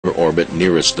lunar orbit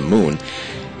nearest the Moon,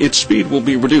 its speed will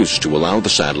be reduced to allow the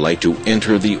satellite to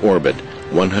enter the orbit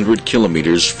 100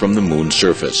 kilometers from the Moon's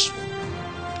surface.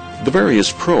 The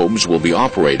various probes will be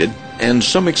operated, and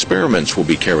some experiments will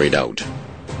be carried out.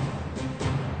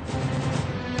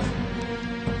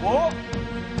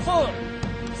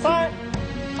 5、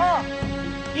4、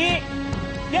3、2、1，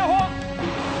点火。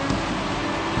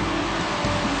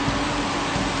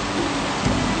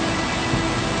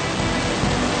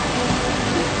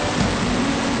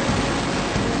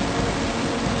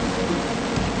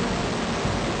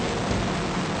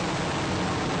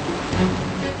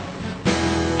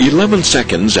 11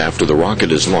 seconds after the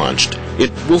rocket is launched,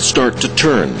 it will start to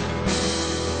turn.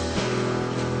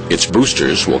 Its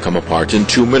boosters will come apart in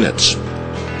 2 minutes.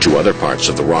 2 other parts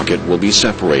of the rocket will be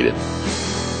separated.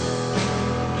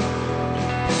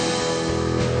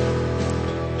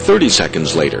 30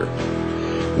 seconds later,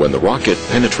 when the rocket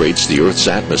penetrates the Earth's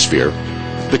atmosphere,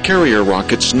 the carrier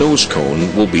rocket's nose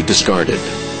cone will be discarded.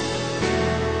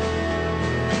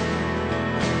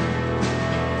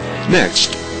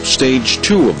 Next, Stage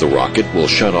 2 of the rocket will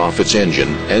shut off its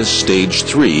engine as Stage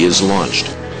 3 is launched.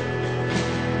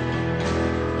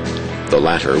 The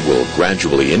latter will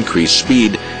gradually increase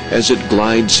speed as it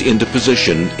glides into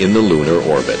position in the lunar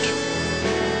orbit.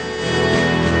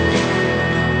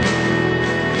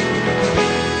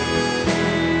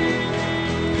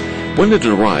 When it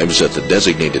arrives at the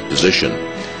designated position,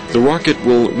 the rocket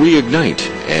will reignite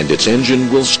and its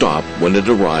engine will stop when it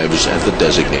arrives at the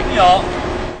designated.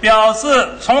 表示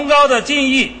崇高的敬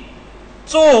意，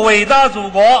祝伟大祖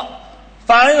国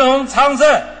繁荣昌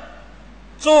盛，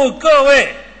祝各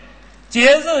位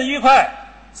节日愉快，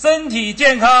身体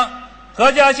健康，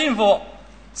阖家幸福。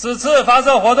此次发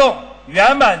射活动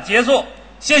圆满结束，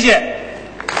谢谢。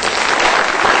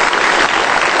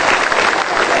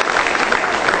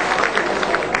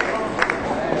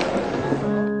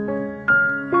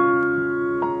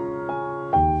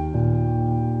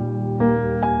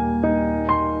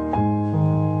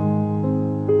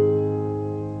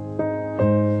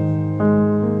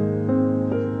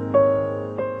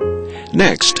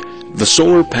 Next, the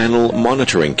solar panel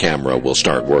monitoring camera will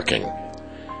start working.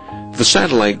 The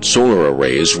satellite solar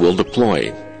arrays will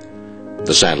deploy.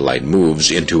 The satellite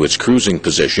moves into its cruising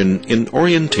position in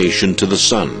orientation to the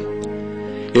Sun.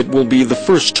 It will be the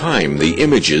first time the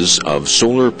images of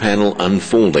solar panel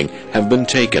unfolding have been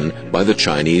taken by the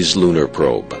Chinese lunar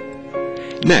probe.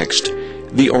 Next,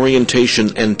 the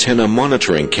orientation antenna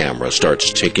monitoring camera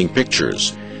starts taking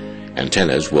pictures.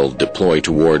 Antennas will deploy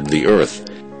toward the Earth.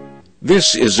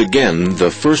 This is again the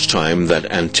first time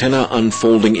that antenna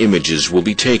unfolding images will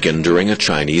be taken during a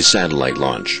Chinese satellite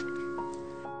launch.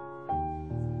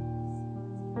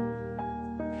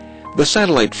 The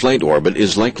satellite flight orbit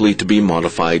is likely to be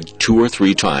modified 2 or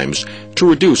 3 times to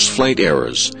reduce flight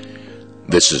errors.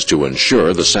 This is to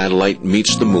ensure the satellite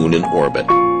meets the Moon in orbit.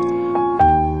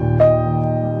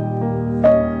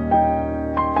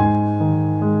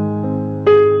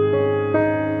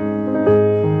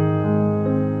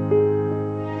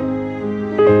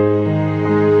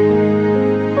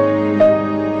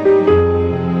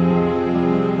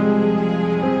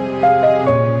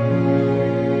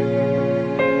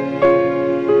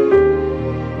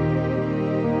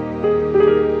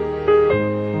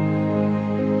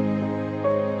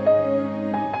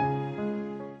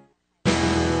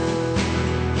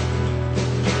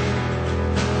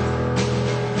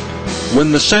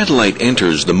 When the satellite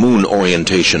enters the Moon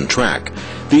orientation track,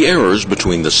 the errors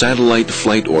between the satellite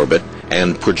flight orbit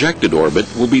and projected orbit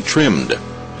will be trimmed.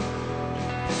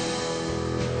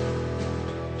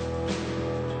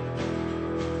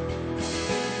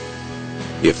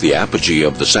 If the apogee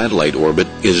of the satellite orbit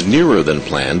is nearer than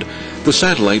planned, the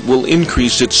satellite will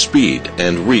increase its speed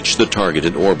and reach the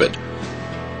targeted orbit.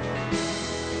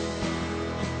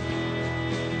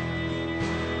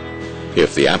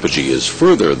 If the apogee is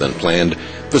further than planned,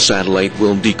 the satellite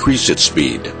will decrease its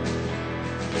speed.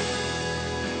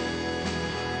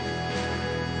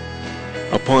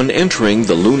 Upon entering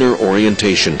the lunar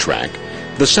orientation track,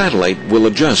 the satellite will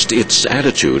adjust its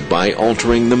attitude by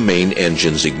altering the main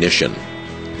engine's ignition.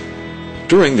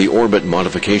 During the orbit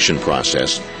modification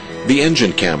process, the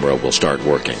engine camera will start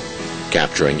working,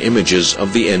 capturing images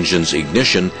of the engine's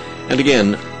ignition and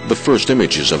again, the first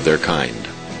images of their kind.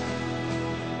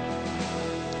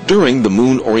 During the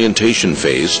Moon orientation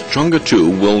phase,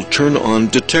 Chang'e-2 will turn on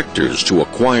detectors to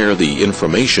acquire the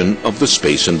information of the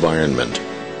space environment.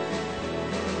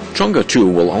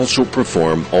 Chang'e-2 will also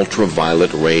perform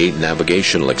ultraviolet ray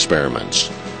navigational experiments.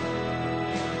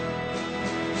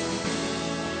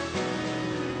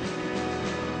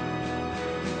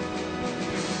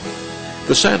 The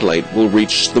The satellite will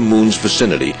reach the moon's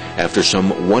vicinity after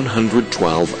some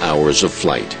 112 hours of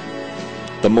flight.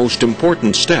 The most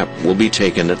important step will be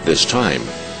taken at this time,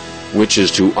 which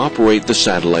is to operate the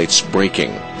satellite's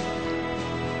braking.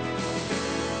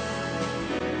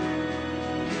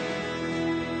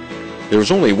 There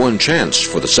is only one chance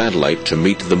for the satellite to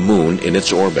meet the moon in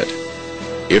its orbit.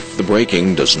 If the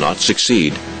braking does not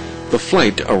succeed, the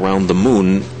flight around the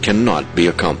moon cannot be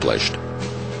accomplished.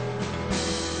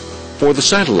 For the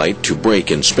satellite to brake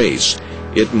in space,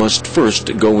 it must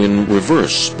first go in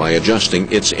reverse by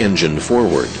adjusting its engine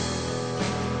forward.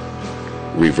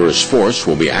 Reverse force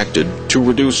will be acted to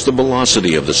reduce the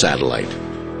velocity of the satellite.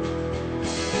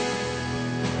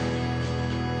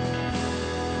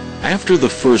 After the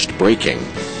first braking,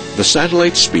 the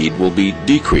satellite speed will be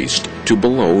decreased to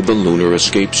below the lunar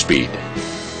escape speed.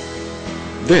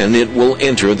 Then it will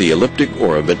enter the elliptic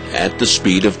orbit at the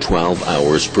speed of 12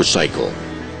 hours per cycle.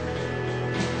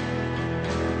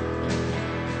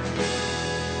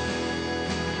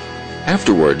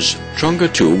 Afterwards,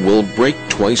 Chang'e-2 will brake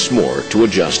twice more to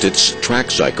adjust its track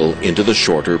cycle into the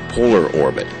shorter polar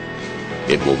orbit.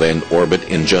 It will then orbit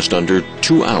in just under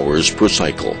 2 hours per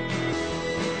cycle.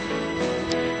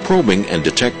 Probing and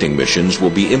detecting missions will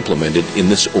be implemented in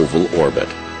this oval orbit.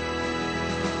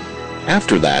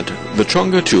 After that, the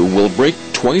Chang'e-2 will brake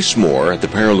twice more at the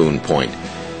Paralune point.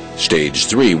 Stage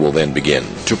 3 will then begin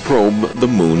to probe the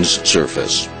moon's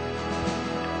surface.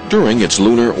 During its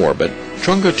lunar orbit,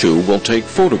 Chang'e-2 will take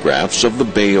photographs of the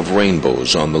Bay of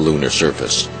Rainbows on the lunar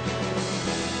surface.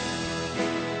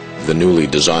 The newly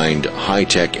designed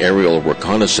high-tech aerial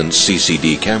reconnaissance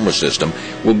CCD camera system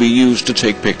will be used to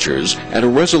take pictures at a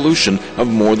resolution of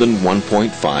more than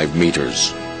 1.5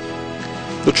 meters.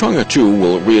 The Chang'e-2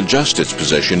 will readjust its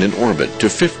position in orbit to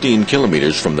 15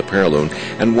 kilometers from the Paralune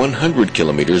and 100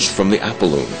 kilometers from the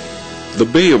Apolloon. The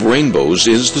Bay of Rainbows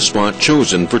is the spot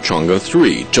chosen for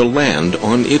Chang'e-3 to land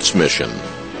on its mission.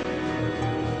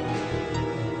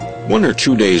 1 or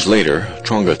 2 days later,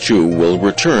 Chang'e-2 will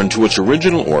return to its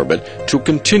original orbit to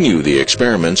continue the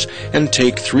experiments and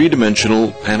take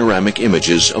three-dimensional panoramic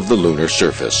images of the lunar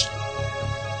surface.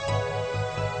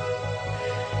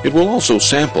 It will also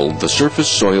sample the surface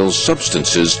soil's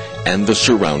substances and the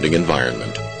surrounding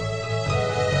environment.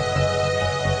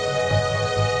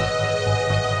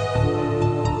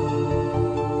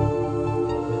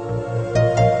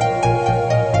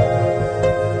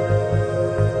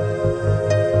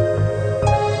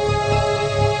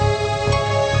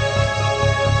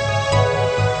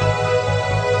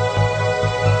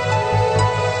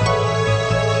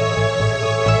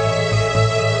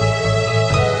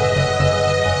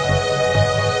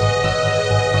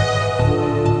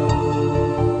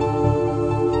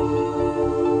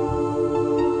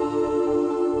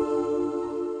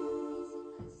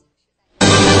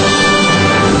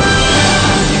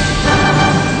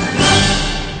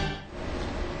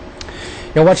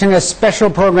 You're watching a special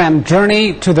program,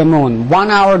 Journey to the Moon. 1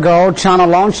 hour ago, China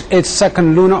launched its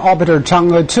second lunar orbiter,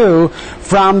 Chang'e-2,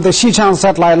 from the Xichang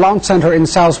Satellite Launch Center in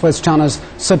southwest China's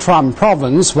Sichuan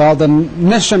province. Well, the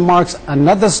mission marks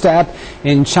another step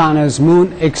in China's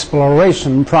moon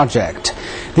exploration project.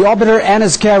 The orbiter and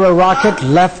its carrier rocket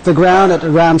left the ground at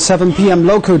around 7 p.m.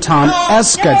 local time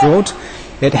as scheduled.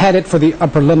 It headed for the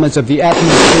upper limits of the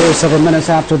atmosphere several minutes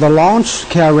after the launch,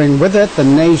 carrying with it the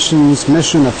nation's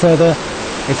mission of further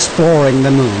exploring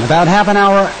the moon. About half an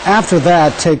hour after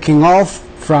that, taking off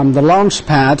from the launch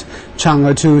pad,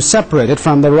 Chang'e-2 separated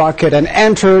from the rocket and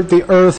entered the Earth